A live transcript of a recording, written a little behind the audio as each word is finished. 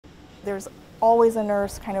There's always a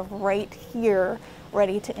nurse kind of right here,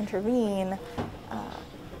 ready to intervene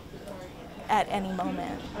at any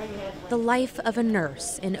moment. The life of a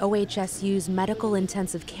nurse in OHSU's medical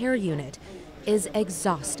intensive care unit is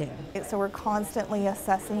exhausting. So we're constantly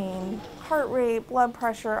assessing heart rate, blood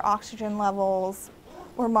pressure, oxygen levels.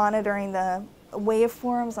 We're monitoring the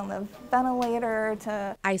waveforms on the ventilator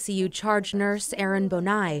to... ICU charge nurse Erin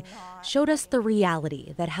Boni showed us the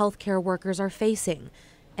reality that healthcare workers are facing.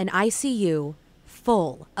 An ICU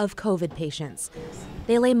full of COVID patients.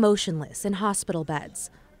 They lay motionless in hospital beds,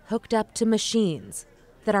 hooked up to machines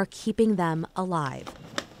that are keeping them alive.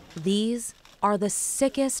 These are the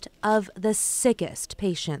sickest of the sickest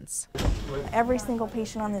patients. Every single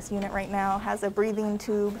patient on this unit right now has a breathing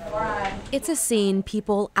tube. It's a scene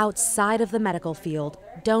people outside of the medical field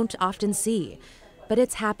don't often see, but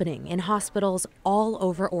it's happening in hospitals all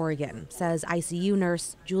over Oregon, says ICU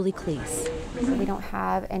nurse Julie Cleese. We don't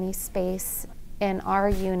have any space in our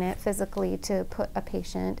unit physically to put a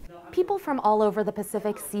patient. People from all over the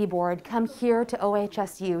Pacific Seaboard come here to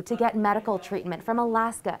OHSU to get medical treatment, from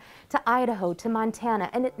Alaska to Idaho to Montana,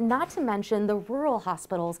 and not to mention the rural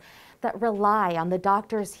hospitals that rely on the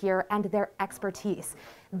doctors here and their expertise.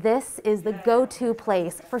 This is the go-to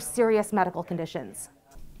place for serious medical conditions.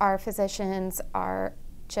 Our physicians are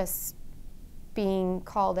just being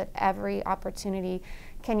called at every opportunity.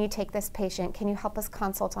 Can you take this patient? Can you help us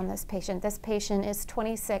consult on this patient? This patient is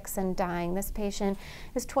 26 and dying. This patient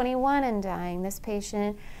is 21 and dying. This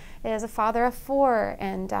patient is a father of 4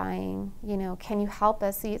 and dying. You know, can you help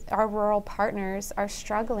us? Our rural partners are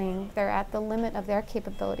struggling. They're at the limit of their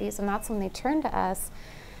capabilities, and that's when they turn to us,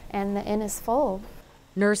 and the inn is full.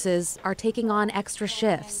 Nurses are taking on extra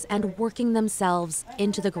shifts and working themselves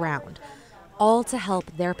into the ground, all to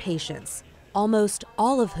help their patients, almost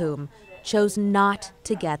all of whom chose not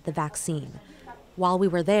to get the vaccine. While we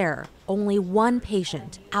were there, only 1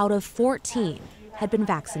 patient out of 14 had been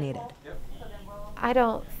vaccinated. I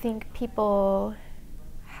don't think people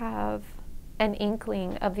have an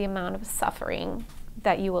inkling of the amount of suffering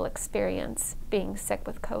that you will experience being sick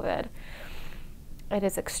with COVID. It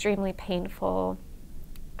is extremely painful.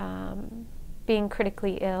 Being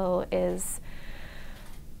critically ill is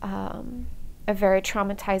a very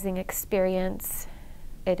traumatizing experience.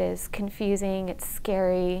 It is confusing, it's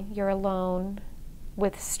scary, you're alone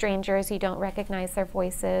with strangers, you don't recognize their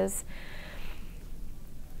voices.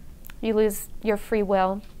 You lose your free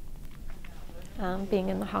will being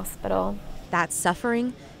in the hospital. That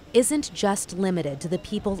suffering isn't just limited to the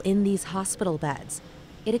people in these hospital beds.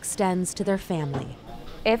 It extends to their family.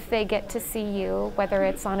 If they get to see you, whether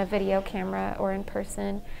it's on a video camera or in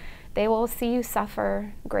person, they will see you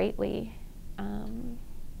suffer greatly.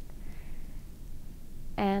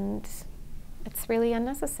 And it's really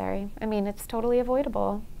unnecessary. I mean, it's totally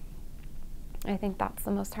avoidable. I think that's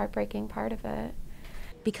the most heartbreaking part of it.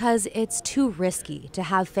 Because it's too risky to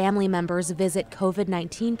have family members visit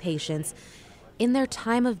COVID-19 patients in their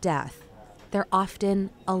time of death, they're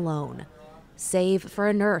often alone, save for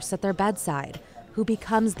a nurse at their bedside who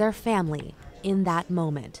becomes their family in that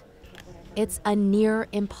moment. It's a near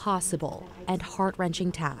impossible and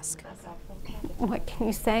heart-wrenching task. What can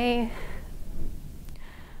you say?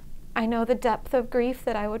 I know the depth of grief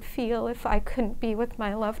that I would feel if I couldn't be with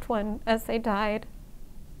my loved one as they died.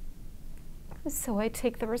 So I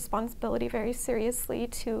take the responsibility very seriously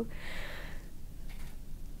to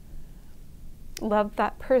love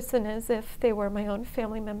that person as if they were my own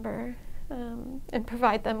family member, and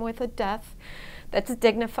provide them with a death that's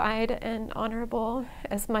dignified and honorable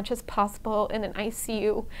as much as possible in an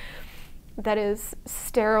ICU that is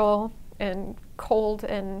sterile and cold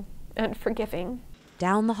and unforgiving.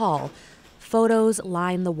 Down the hall, photos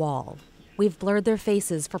line the wall. We've blurred their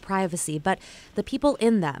faces for privacy, but the people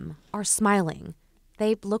in them are smiling.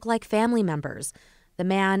 They look like family members. The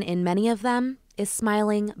man in many of them is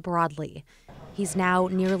smiling broadly. He's now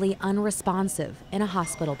nearly unresponsive in a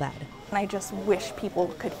hospital bed. And I just wish people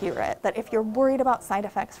could hear it, that if you're worried about side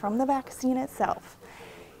effects from the vaccine itself,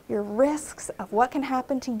 your risks of what can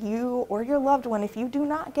happen to you or your loved one if you do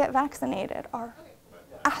not get vaccinated are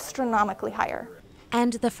astronomically higher.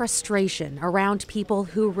 And the frustration around people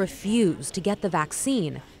who refuse to get the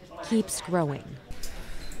vaccine keeps growing.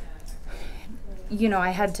 You know, I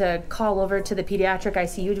had to call over to the pediatric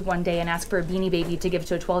ICU one day and ask for a Beanie Baby to give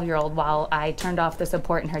to a 12-year-old while I turned off the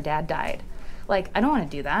support and her dad died. Like, I don't want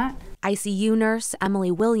to do that. ICU nurse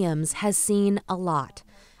Emily Williams has seen a lot.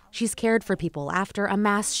 She's cared for people after a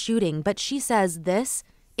mass shooting, but she says this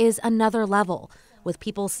is another level, with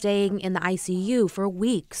people staying in the ICU for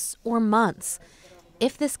weeks or months.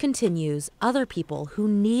 If this continues, other people who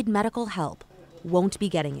need medical help won't be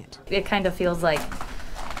getting it. It kind of feels like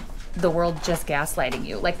the world just gaslighting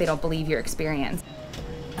you, like they don't believe your experience.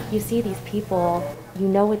 You see these people, you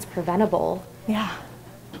know it's preventable. Yeah.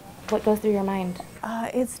 What goes through your mind?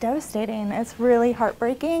 It's devastating. It's really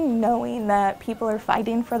heartbreaking knowing that people are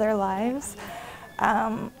fighting for their lives,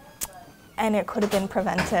 and it could have been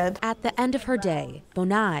prevented. At the end of her day,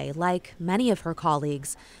 Boni, like many of her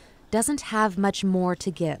colleagues, doesn't have much more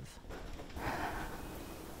to give.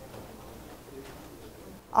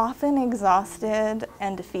 Often exhausted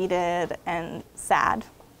and defeated and sad,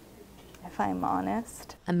 if I'm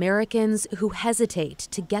honest. Americans who hesitate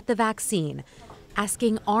to get the vaccine,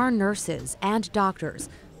 asking our nurses and doctors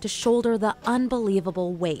to shoulder the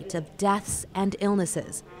unbelievable weight of deaths and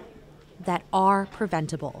illnesses that are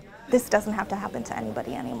preventable. This doesn't have to happen to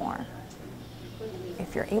anybody anymore.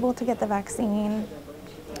 If you're able to get the vaccine,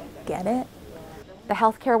 get it. The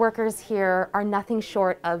healthcare workers here are nothing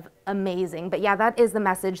short of amazing. But yeah, that is the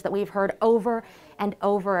message that we've heard over and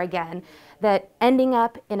over again, that ending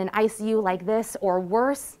up in an ICU like this or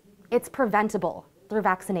worse, it's preventable through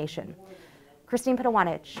vaccination. Christine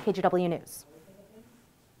Pitawanich, KGW News.